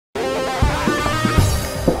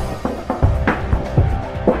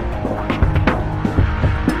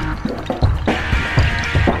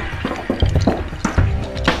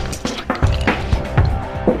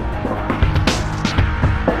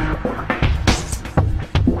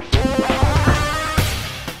Hello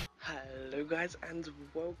guys and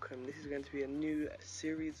welcome. This is going to be a new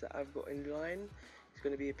series that I've got in line. It's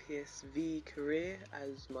going to be a PSV career,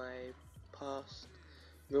 as my past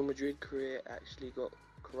Real Madrid career actually got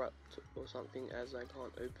corrupt or something, as I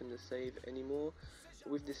can't open the save anymore.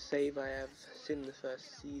 With this save I have sinned the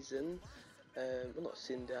first season. Well, not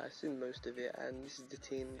sinned it, I sinned most of it, and this is the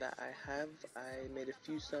team that I have. I made a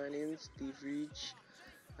few signings. Reach,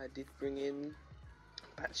 I did bring in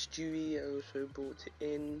Bakkali, I also brought it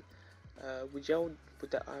in. With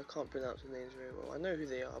that, I can't pronounce the names very well. I know who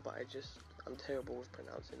they are, but I'm terrible with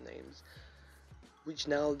pronouncing names.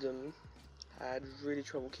 Wijnaldum, I had really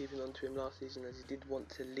trouble keeping on to him last season, as he did want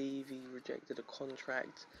to leave. He rejected a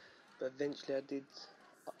contract, but eventually I did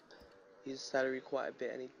up his salary quite a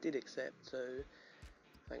bit, and he did accept, so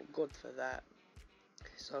thank God for that.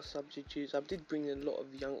 So our substitutes, I did bring in a lot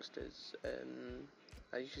of youngsters.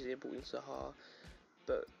 As you can see, I brought in Sahar,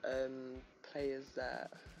 but players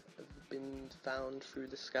that have been found through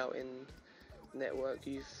the scouting network,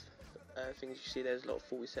 youth things. You see there's a lot of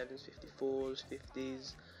 47s, 54s,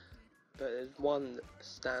 50s, but there's one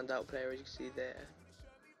standout player, as you can see there,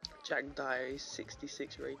 Jack Dyer. He's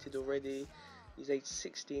 66 rated already. He's age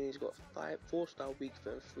 16, he's got 4-star weak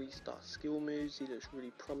foot and 3-star skill moves. He looks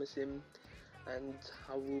really promising, and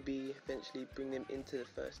I will be eventually bringing him into the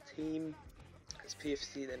first team, as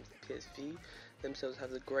PSV themselves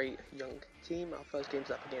have a great young team. Our first game's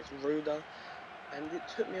up against Roda, and it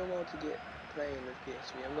took me a while to get playing with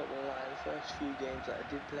PSV. I'm not gonna lie, the first few games that I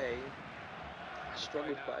did play, I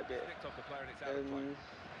struggled quite a bit.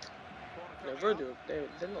 Roda,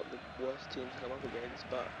 they're not the worst team to come up against,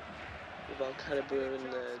 but with our calibre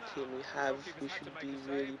and the team we have, we should be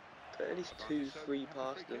really put at least 2-3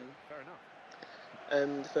 past them.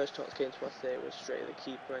 The first chance came to us there, it was straight at the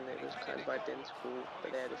keeper, and it was kind of identical,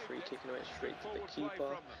 but they had a free kick and it went straight to the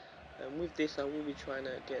keeper. With this, I will be trying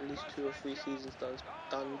to get at least 2 or 3 seasons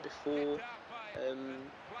done before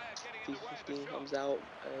FIFA 15 comes out.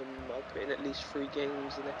 I'll put in at least 3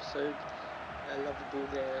 games an episode. I love the ball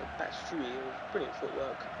there. Bakkali, it was brilliant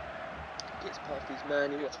footwork. Gets past his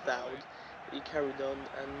man, he got fouled, but he carried on,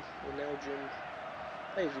 and Ronaldo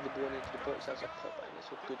plays with the ball into the box. That's a pop, and it's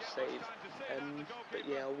a good save. But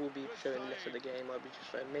yeah, I will be showing less of the game. I'll be just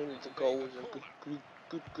showing mainly the goals and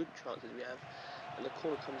good chances we have. And the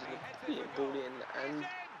corner comes in, a brilliant ball in, and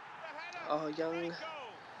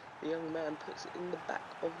the young man puts it in the back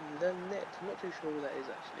of the net. I'm not too sure who that is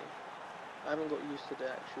actually. I haven't got used to the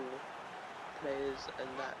actual players and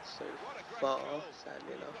that so far,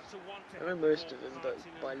 sadly enough. I know most of them, but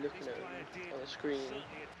by looking at them on the screen,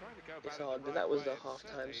 it's hard. But that was the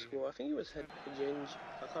half-time score. I think it was Hedginge.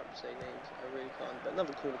 I can't say names, I really can't. But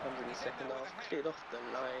another corner comes in the second half, cleared off the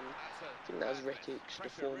line. I think that was Rekic, the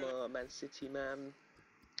former Man City man.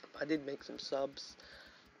 I did make some subs.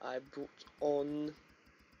 I brought on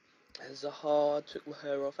Zaha, took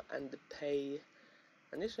her off, and Depay.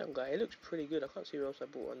 And this young guy, he looks pretty good. I can't see who else I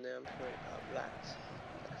brought on there. I'm sorry about that.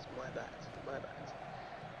 That's my bad.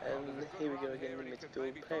 And here we go again in the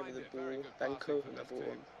midfield, playing with the ball. Eidhoven I brought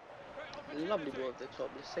on. Lovely ball at the top.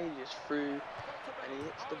 Lasagius through, and he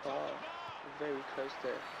hits the bar. Very close to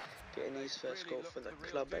getting his first goal for the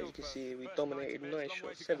club. As you can see, we dominated 9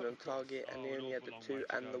 shots, 7 on target, and they only had the 2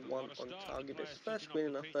 and the 1 on target. But it's first win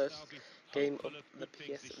in our first game of the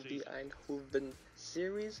PSV Eidhoven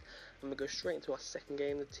series. And we go straight into our second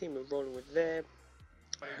game. The team we're rolling with there,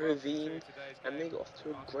 Eidhoven, and they got off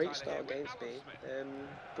to a great start against me.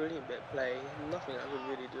 Brilliant bit of play, nothing I could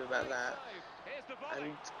really do about that,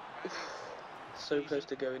 and so close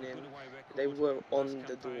to going in. They were on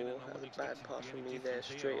the door. That was a bad pass from me there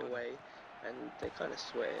straight away, and they kind of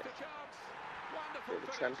sweat it. Bit of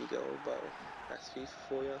a trampy goal, but that's FIFA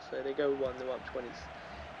for you. So they go 1-0 up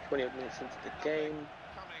 20 odd minutes into the game.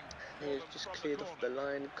 And it's just cleared off the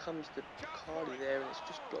line. Comes to Bakkali there, and it's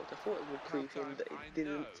just blocked. I thought it would creep in, but it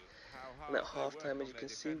didn't. And at half time, as you can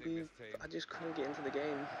see, I just couldn't get into the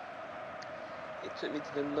game. It took me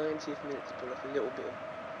to the 90th minute to pull off a little bit of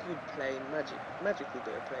good play, magical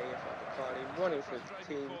bit of play from Bakkali, running through the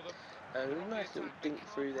team, and a nice little dink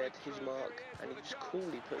through there to his mark, and he just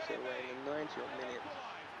coolly puts it away in the 90th minute.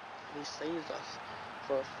 And he saves us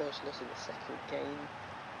for our first loss in the second game.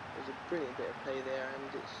 It was a brilliant bit of play there,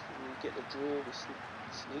 and we get the draw, we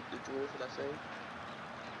sneak the draw, should I say.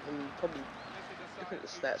 And probably looking at the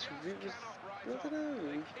stats, I don't know,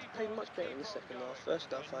 we played much better in the second half.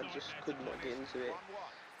 First half I just could not get into it.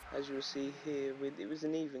 As you will see here, it was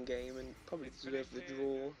an even game and probably deserved the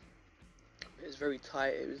draw. It was very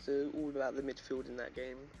tight. It was all about the midfield in that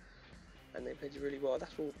game, and they played really well.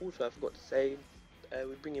 That's all. Also, I forgot to say,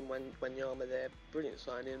 We bring in Wanyama there, brilliant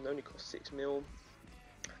signing, only cost 6 mil.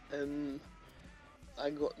 I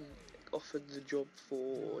got offered the job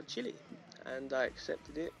for Chile, and I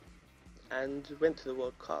accepted it, and went to the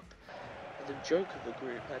World Cup. The joke of the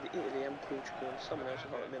group had Italy and Portugal and someone else I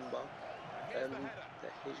can't remember. Here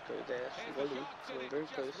you go there, volley, coming very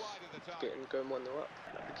close to going 1-0 up,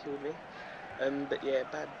 that would have killed me. But yeah,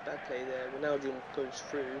 bad play there. Ronaldo goes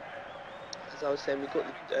through. As I was saying, we got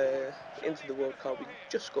into the World Cup, we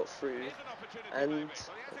just got through, and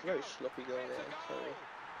a very sloppy goal there, sorry.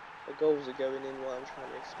 The goals are going in while I'm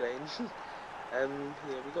trying to explain.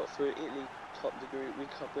 Yeah, we got through, Italy topped the group, we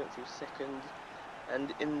went through second,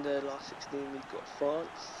 and in the last 16 we got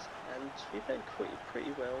France, and we played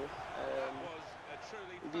pretty well.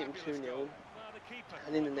 We beat them 2-0,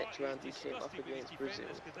 and in the next round we came up against Brazil,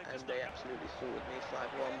 and they absolutely sorted me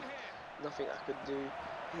 5-1. Nothing I could do.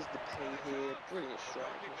 Here's Depay here, brilliant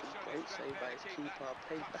strike, great save by his keeper,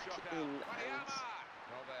 played back in, and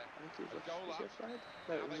I think it was offside?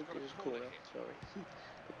 No, it was a corner, sorry.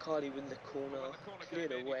 Bakkali with the corner,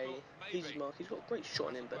 cleared away, his mark, he's got a great shot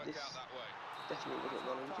on him, but this definitely wasn't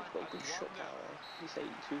one of them. He's got a good shot power, he's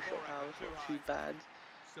 82 shot power, it's not too bad.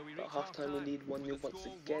 But half time we lead 1-0 once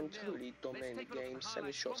again, totally dominating the game,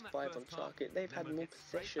 7 shots, 5 on target. They've had more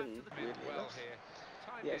possession, weirdly enough.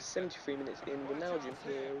 Yeah, 73 minutes in, Ronaldo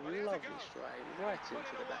here, lovely strike, right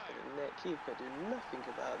into the back of the net. Keeper could do nothing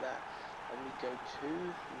about that, and we go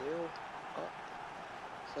 2-0 up.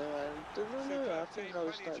 So I don't know, I think I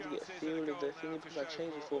was starting to get a feel of the thing because I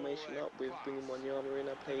changed the formation up with bringing Wanyama in.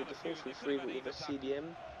 I played the 4-3-3 but with a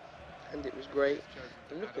CDM. And it was great.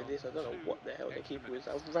 And look at this, I don't know what the hell the keeper was.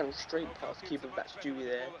 I ran straight past the keeper, that's Stewie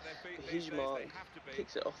there. But his mark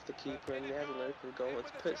picks it off the keeper and he has an open goal and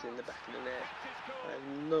puts it in the back of the net. I have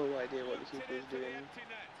no idea what the keeper was doing.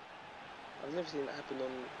 I've never seen that happen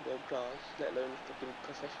on world class, let alone fucking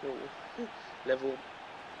professional level.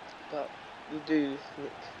 But we do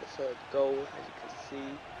nick the third goal, as you can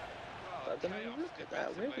see. But I don't know, look at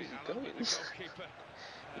that, where was he going?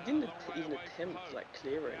 He didn't even attempt like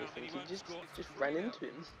clear or anything. He just ran into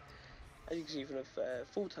him. As you can see from the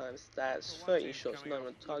full-time stats, 13 shots, none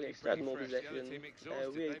on target. They had more possession.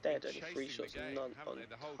 They had only 3 shots and none on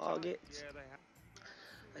target.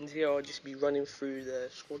 And here I'll just be running through the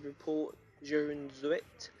squad report. Jeroen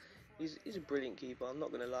Zoet, he's a brilliant keeper. I'm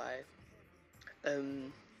not gonna lie.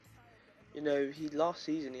 You know, last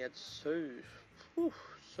season he had so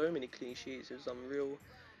many clean sheets. It was unreal.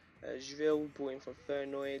 Javil brought in from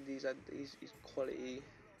Fernnoy, he's quality,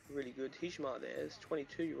 really good. Hishmar there is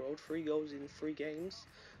 22-year-old, 3 goals in 3 games,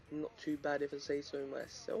 not too bad if I say so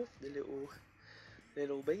myself, the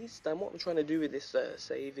little beast. And what I'm trying to do with this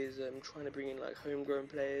save is trying to bring in like homegrown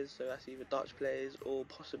players, so that's either Dutch players or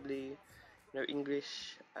possibly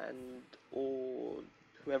English and or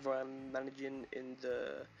whoever I'm managing in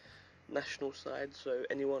the national side, so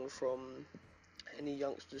anyone from any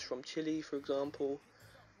youngsters from Chile, for example.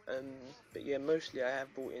 But yeah, mostly I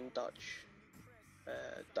have brought in Dutch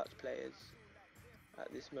players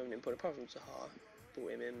at this moment in point, apart from Sahar,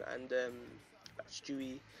 brought him in, and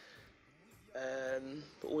Stewie.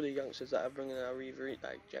 But all the youngsters that I bring in are either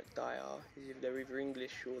like Jack Dyer, they're either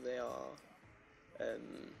English or they are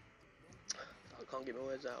I can't get my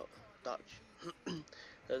words out, Dutch.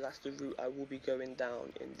 So that's the route I will be going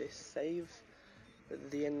down in this save. At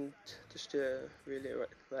the end, just to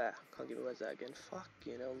can't get my words out again.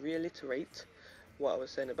 Reiterate what I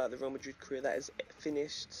was saying about the Real Madrid career. That is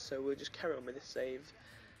finished, so we'll just carry on with this save,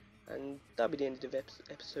 and that'll be the end of the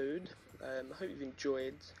episode. I hope you've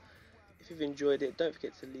enjoyed. If you've enjoyed it, don't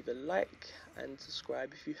forget to leave a like and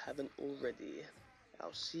subscribe if you haven't already.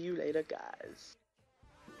 I'll see you later, guys.